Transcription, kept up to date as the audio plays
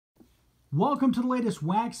Welcome to the latest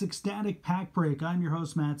Wax Ecstatic Pack Break. I'm your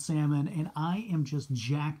host, Matt Sammon, and I am just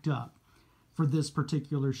jacked up for this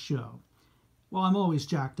particular show. Well, I'm always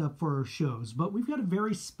jacked up for our shows, but we've got a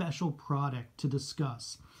very special product to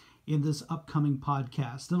discuss in this upcoming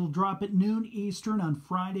podcast. It'll drop at noon Eastern on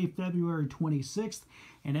Friday, February 26th,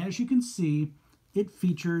 and as you can see, it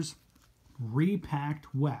features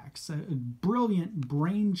Repacked Wax, a brilliant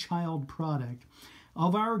brainchild product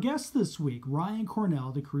of our guest this week, Ryan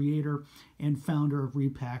Cornell, the creator and founder of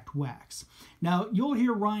Repacked Wax. Now, you'll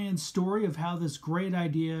hear Ryan's story of how this great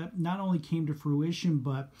idea not only came to fruition,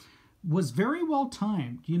 but was very well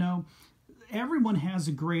timed. You know, everyone has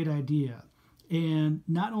a great idea. And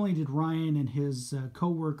not only did Ryan and his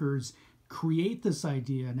co-workers create this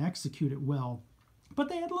idea and execute it well, but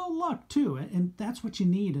they had a little luck too. And that's what you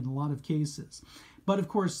need in a lot of cases. But of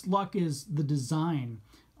course, luck is the design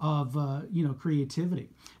of creativity.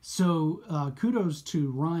 So kudos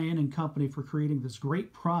to Ryan and company for creating this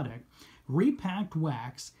great product. Repacked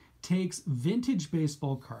Wax takes vintage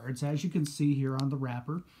baseball cards, as you can see here on the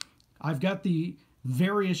wrapper. I've got the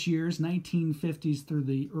various years, 1950s through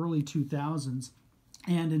the early 2000s,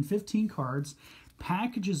 and in 15 cards,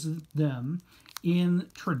 packages them in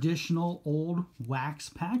traditional old wax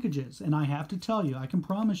packages. And I have to tell you, I can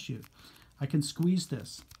promise you, I can squeeze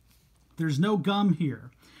this. There's no gum here.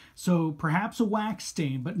 So perhaps a wax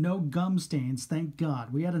stain, but no gum stains, thank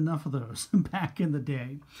God. We had enough of those back in the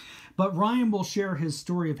day. But Ryan will share his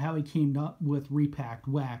story of how he came up with Repacked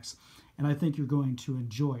Wax, and I think you're going to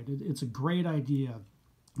enjoy it. It's a great idea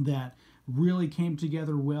that really came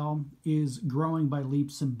together well, is growing by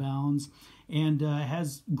leaps and bounds, and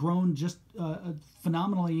has grown just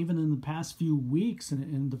phenomenally even in the past few weeks,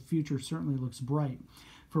 and the future certainly looks bright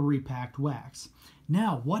for Repacked Wax.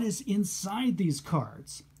 Now, what is inside these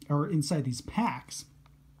cards, or inside these packs?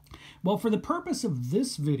 Well, for the purpose of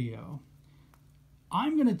this video,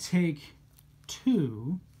 I'm going to take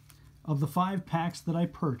 2 of the 5 packs that I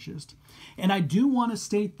purchased. And I do want to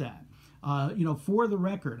state that, for the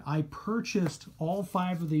record, I purchased all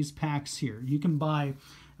 5 of these packs here. You can buy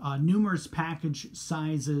numerous package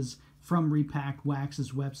sizes from Repacked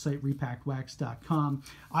Wax's website, repackedwax.com.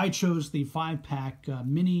 I chose the 5-pack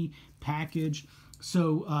mini package,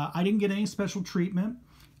 so I didn't get any special treatment.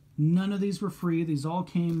 None of these were free. These all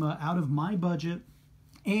came out of my budget.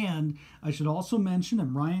 And I should also mention,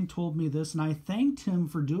 and Ryan told me this, and I thanked him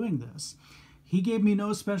for doing this, he gave me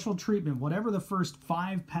no special treatment. Whatever the first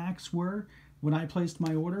 5 packs were when I placed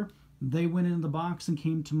my order, they went in the box and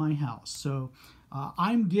came to my house. So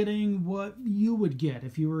I'm getting what you would get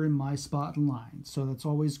if you were in my spot in line. So that's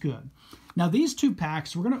always good. Now, these 2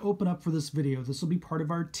 packs we're going to open up for this video. This will be part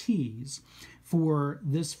of our tease for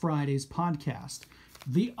this Friday's podcast.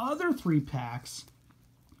 The other 3 packs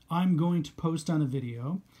I'm going to post on a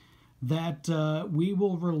video that we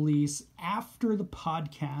will release after the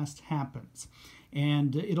podcast happens.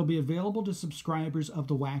 And it'll be available to subscribers of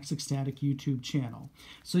the Wax Ecstatic YouTube channel.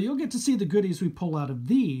 So you'll get to see the goodies we pull out of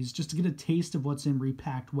these, just to get a taste of what's in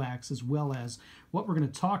Repacked Wax, as well as what we're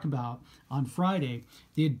going to talk about on Friday.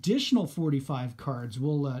 The additional 45 cards,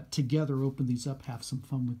 we'll together open these up, have some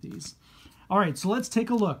fun with these. All right, so let's take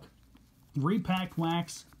a look. Repacked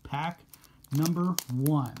Wax pack number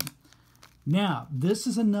 1. Now, this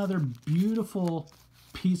is another beautiful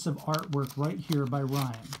piece of artwork right here by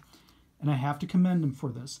Ryan. And I have to commend him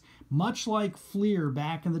for this. Much like Fleer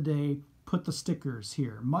back in the day, put the stickers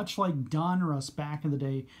here. Much like Donruss back in the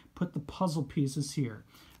day, put the puzzle pieces here.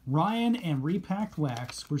 Ryan and Repacked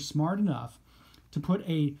Wax were smart enough to put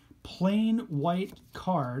a plain white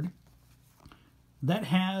card that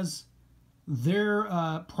has their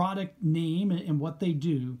product name and what they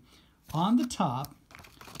do on the top.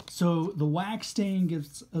 So the wax stain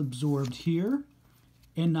gets absorbed here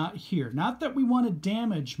and not here. Not that we want to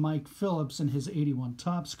damage Mike Phillips and his 81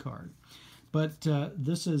 Topps card, but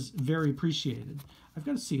this is very appreciated. I've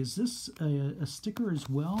got to see, is this a sticker as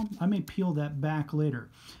well? I may peel that back later.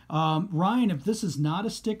 Ryan, if this is not a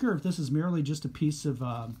sticker, if this is merely just a piece of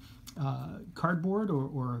cardboard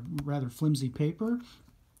or rather flimsy paper,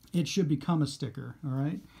 it should become a sticker, all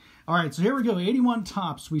right? All right, so here we go, 81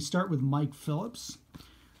 Topps. We start with Mike Phillips.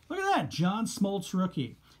 Look at that, John Smoltz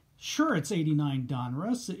rookie. Sure, it's 89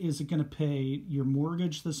 Donruss. Is it going to pay your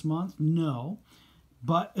mortgage this month? No.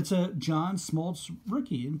 But it's a John Smoltz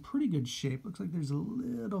rookie in pretty good shape. Looks like there's a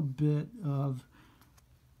little bit of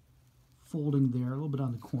folding there, a little bit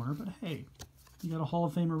on the corner. But hey, you got a Hall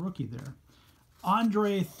of Famer rookie there.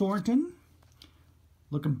 Andre Thornton,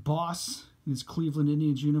 looking boss in his Cleveland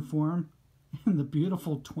Indians uniform. And the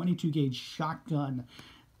beautiful 22 gauge shotgun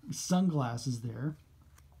sunglasses there.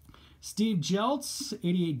 Steve Jeltz,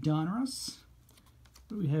 88 Donruss. What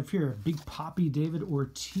do we have here? Big Poppy David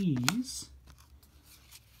Ortiz.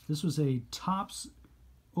 This was a Topps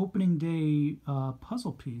opening day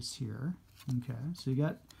puzzle piece here. Okay, so you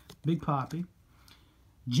got Big Poppy.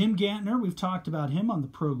 Jim Gantner, we've talked about him on the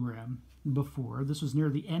program before. This was near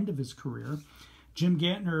the end of his career. Jim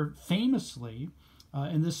Gantner famously,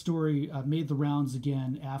 and this story made the rounds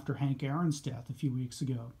again after Hank Aaron's death a few weeks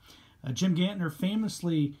ago. Jim Gantner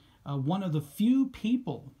famously one of the few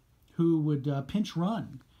people who would pinch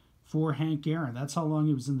run for Hank Aaron. That's how long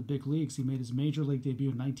he was in the big leagues. He made his major league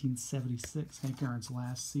debut in 1976, Hank Aaron's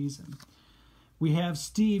last season. We have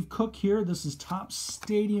Steve Cook here. This is Topps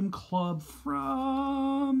Stadium Club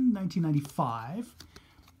from 1995.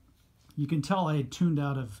 You can tell I had tuned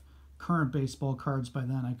out of current baseball cards by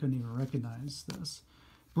then. I couldn't even recognize this.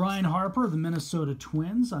 Brian Harper, the Minnesota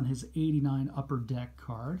Twins, on his 89 Upper Deck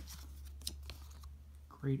card.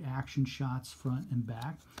 Great action shots front and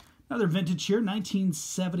back. Another vintage here,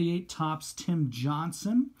 1978 Topps Tim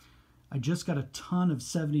Johnson. I just got a ton of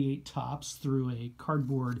 78 Topps through a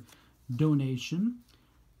cardboard donation.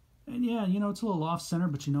 And yeah, you know, it's a little off-center,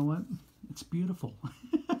 but you know what? It's beautiful.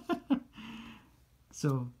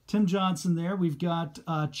 So, Tim Johnson there. We've got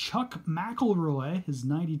Chuck McElroy, his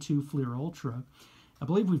 92 Fleer Ultra. I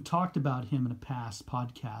believe we've talked about him in a past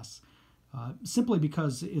podcast, simply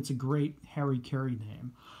because it's a great Harry Carey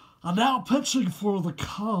name. And now pitching for the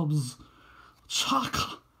Cubs,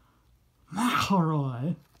 Chuck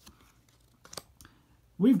McElroy.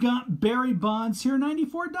 We've got Barry Bonds here,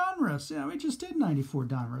 94 Donruss. Yeah, we just did 94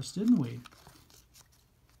 Donruss, didn't we?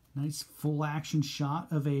 Nice full action shot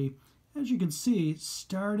of a, as you can see,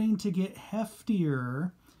 starting to get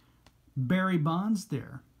heftier Barry Bonds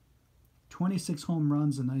there. 26 home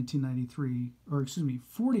runs in 1993, or excuse me,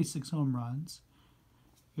 46 home runs.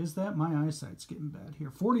 Is that, my eyesight's getting bad here.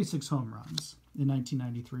 46 home runs in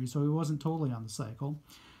 1993, so he wasn't totally on the cycle.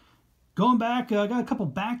 Going back, I got a couple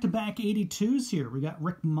back-to-back 82s here. We got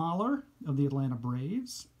Rick Mahler of the Atlanta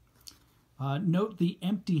Braves. Note the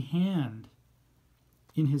empty hand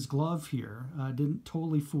in his glove here. Didn't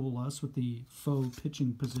totally fool us with the faux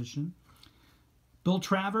pitching position. Bill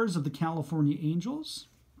Travers of the California Angels.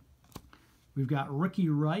 We've got Ricky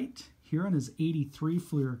Wright here on his 83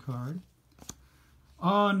 Fleer card.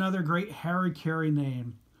 Oh, another great Harry Carey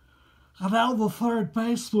name. And now the third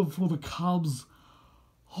baseman for the Cubs,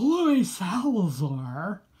 Luis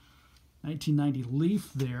Salazar. 1990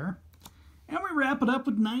 Leaf there. And we wrap it up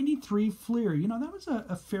with 93 Fleer. You know, that was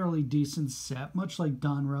a fairly decent set, much like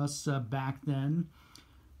Donruss back then.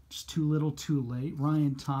 Just too little, too late.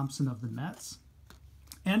 Ryan Thompson of the Mets.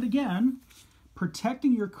 And again,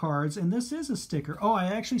 protecting your cards, and this is a sticker. Oh, I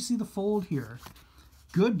actually see the fold here.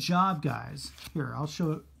 Good job, guys. Here, I'll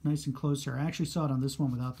show it nice and close here. I actually saw it on this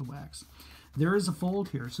one without the wax. There is a fold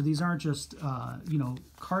here, so these aren't just, you know,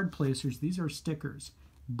 card placers. These are stickers.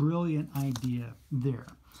 Brilliant idea there.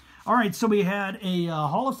 All right, so we had a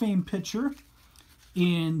Hall of Fame pitcher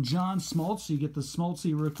in John Smoltz. So you get the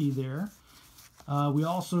Smoltzy rookie there. We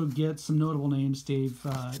also get some notable names,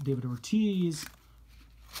 David Ortiz,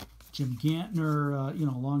 Jim Gantner, you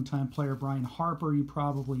know, longtime player, Brian Harper, you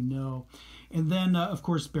probably know. And then, of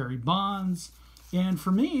course, Barry Bonds. And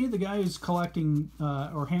for me, the guy who's collecting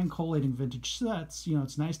or hand collating vintage sets, you know,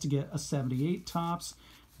 it's nice to get a 78 Topps,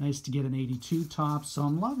 nice to get an 82 Topps, so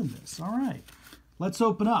I'm loving this. All right, let's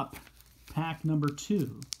open up pack number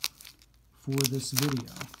 2 for this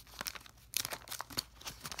video.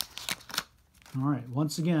 All right,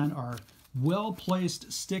 once again, our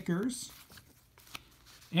well-placed stickers.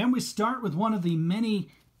 And we start with one of the many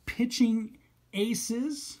pitching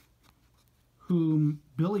aces whom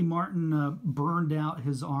Billy Martin burned out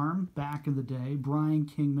his arm back in the day. Brian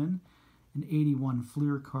Kingman, an 81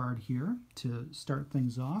 Fleer card here to start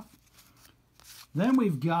things off. Then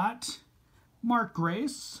we've got Mark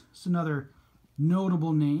Grace. It's another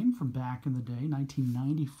notable name from back in the day,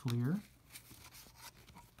 1990 Fleer.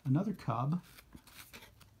 Another Cub.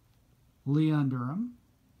 Leon Durham.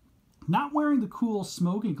 Not wearing the cool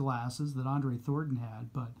smoking glasses that Andre Thornton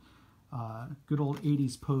had, but good old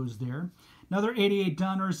 80s pose there. Another 88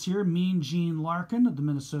 Donruss here, Mean Gene Larkin of the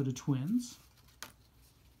Minnesota Twins.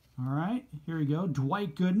 All right, here we go.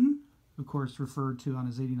 Dwight Gooden, of course referred to on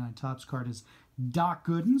his 89 Topps card as Doc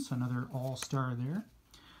Gooden, so another all-star there.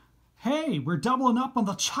 Hey, we're doubling up on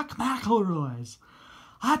the Chuck McElroys.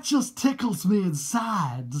 That just tickles me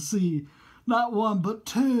inside to see not one but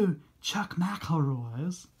 2 Chuck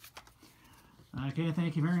McElroys. Okay,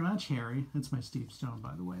 thank you very much, Harry. That's my Steve Stone,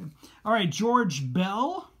 by the way. All right, George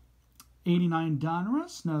Bell, 89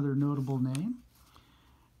 Donruss, another notable name.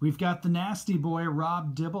 We've got the nasty boy,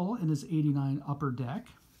 Rob Dibble, in his 89 Upper Deck.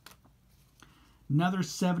 Another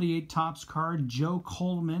 78 Topps card, Joe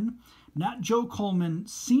Coleman. Not Joe Coleman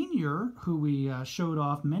Sr., who we showed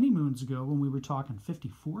off many moons ago when we were talking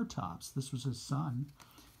 54 Topps. This was his son.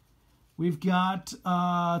 We've got,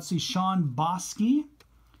 let's see, Sean Bosky.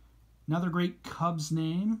 Another great Cubs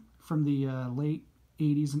name from the late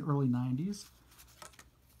 80s and early 90s.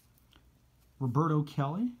 Roberto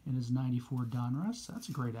Kelly in his 94 Donruss. That's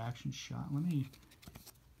a great action shot. Let me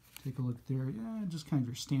take a look there. Yeah, just kind of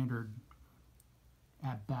your standard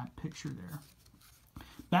at-bat picture there.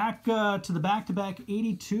 Back to the back-to-back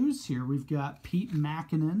 82s here. We've got Pete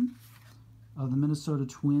Mackinnon of the Minnesota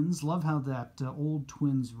Twins. Love how that old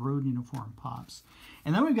Twins road uniform pops.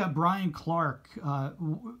 And then we've got Brian Clark.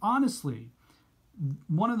 Honestly,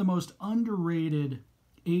 one of the most underrated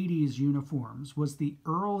 80s uniforms was the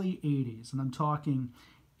early 80s, and I'm talking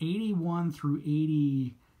 81 through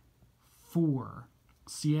 84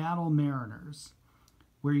 Seattle Mariners,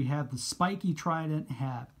 where you had the spiky trident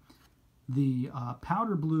hat, the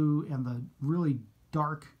powder blue, and the really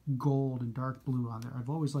dark gold and dark blue on there. I've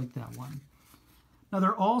always liked that one.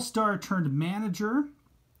 Another all-star turned manager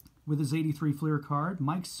with his 83 Fleer card,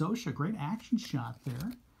 Mike Scioscia. Great action shot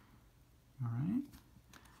there. All right.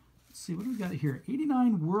 Let's see, what do we got here?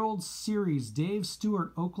 89 World Series, Dave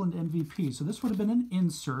Stewart, Oakland MVP. So this would have been an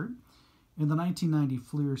insert in the 1990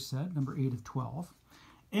 Fleer set, number 8 of 12.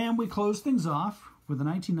 And we close things off with the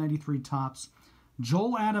 1993 Topps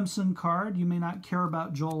Joel Adamson card. You may not care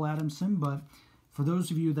about Joel Adamson, but for those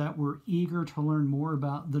of you that were eager to learn more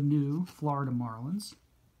about the new Florida Marlins,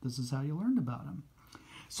 this is how you learned about him.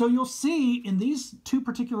 So you'll see in these two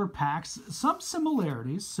particular packs some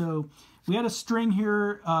similarities. So we had a string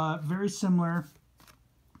here, very similar.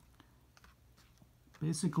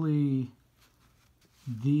 Basically,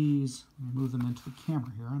 these, let me move them into the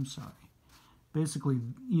camera here, I'm sorry. Basically,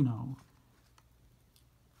 you know,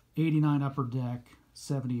 89 Upper Deck,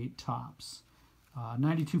 78 Topps.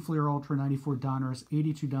 92 Fleer Ultra, 94 Donruss,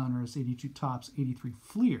 82 Donruss, 82 Topps, 83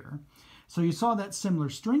 Fleer. So you saw that similar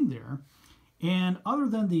string there. And other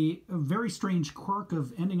than the very strange quirk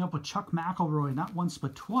of ending up with Chuck McElroy not once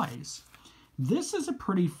but twice, this is a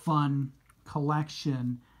pretty fun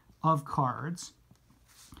collection of cards.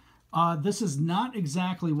 This is not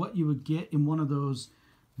exactly what you would get in one of those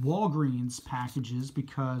Walgreens packages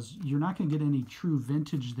because you're not going to get any true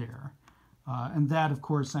vintage there. And that, of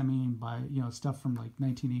course, I mean by, you know, stuff from like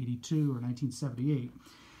 1982 or 1978.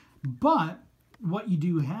 But what you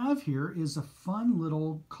do have here is a fun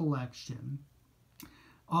little collection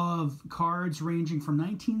of cards ranging from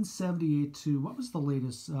 1978 to, what was the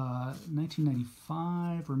latest,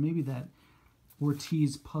 1995, or maybe that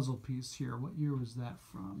Ortiz puzzle piece here. What year was that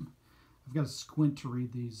from? I've got to squint to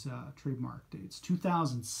read these trademark dates.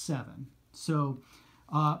 2007. So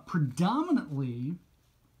predominantly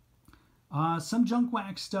some junk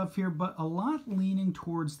wax stuff here, but a lot leaning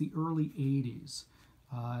towards the early 80s.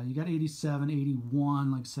 You got 87, 81,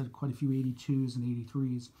 like I said, quite a few 82s and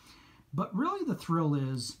 83s. But really the thrill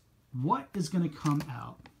is what is going to come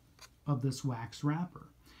out of this wax wrapper.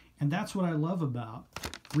 And that's what I love about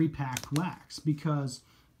Repacked Wax, because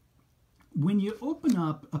when you open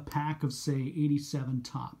up a pack of, say, 87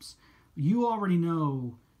 Topps, you already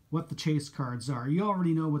know what the chase cards are. You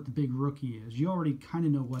already know what the big rookie is. You already kind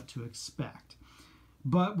of know what to expect.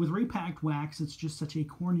 But with Repacked Wax, it's just such a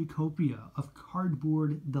cornucopia of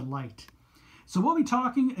cardboard delight. So we'll be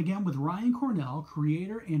talking again with Ryan Cornell,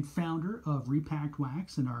 creator and founder of Repacked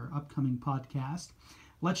Wax, in our upcoming podcast.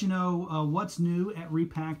 Let you know what's new at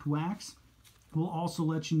Repacked Wax. We'll also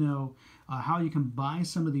let you know how you can buy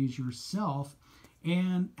some of these yourself,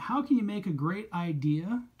 and how can you make a great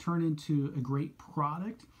idea turn into a great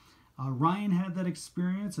product. Ryan had that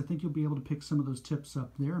experience. I think you'll be able to pick some of those tips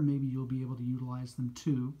up there. Maybe you'll be able to utilize them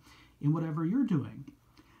too in whatever you're doing.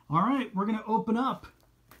 All right, we're going to open up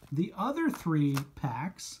the other 3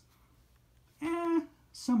 packs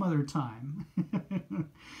some other time.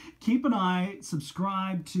 Keep an eye,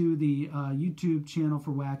 subscribe to the YouTube channel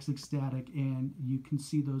for Wax Ecstatic, and you can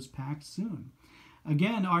see those packs soon.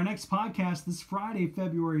 Again, our next podcast this Friday,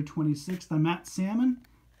 February 26th. I'm Matt Sammon.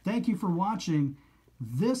 Thank you for watching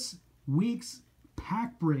this week's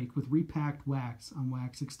pack break with Repacked Wax on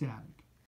Wax Ecstatic.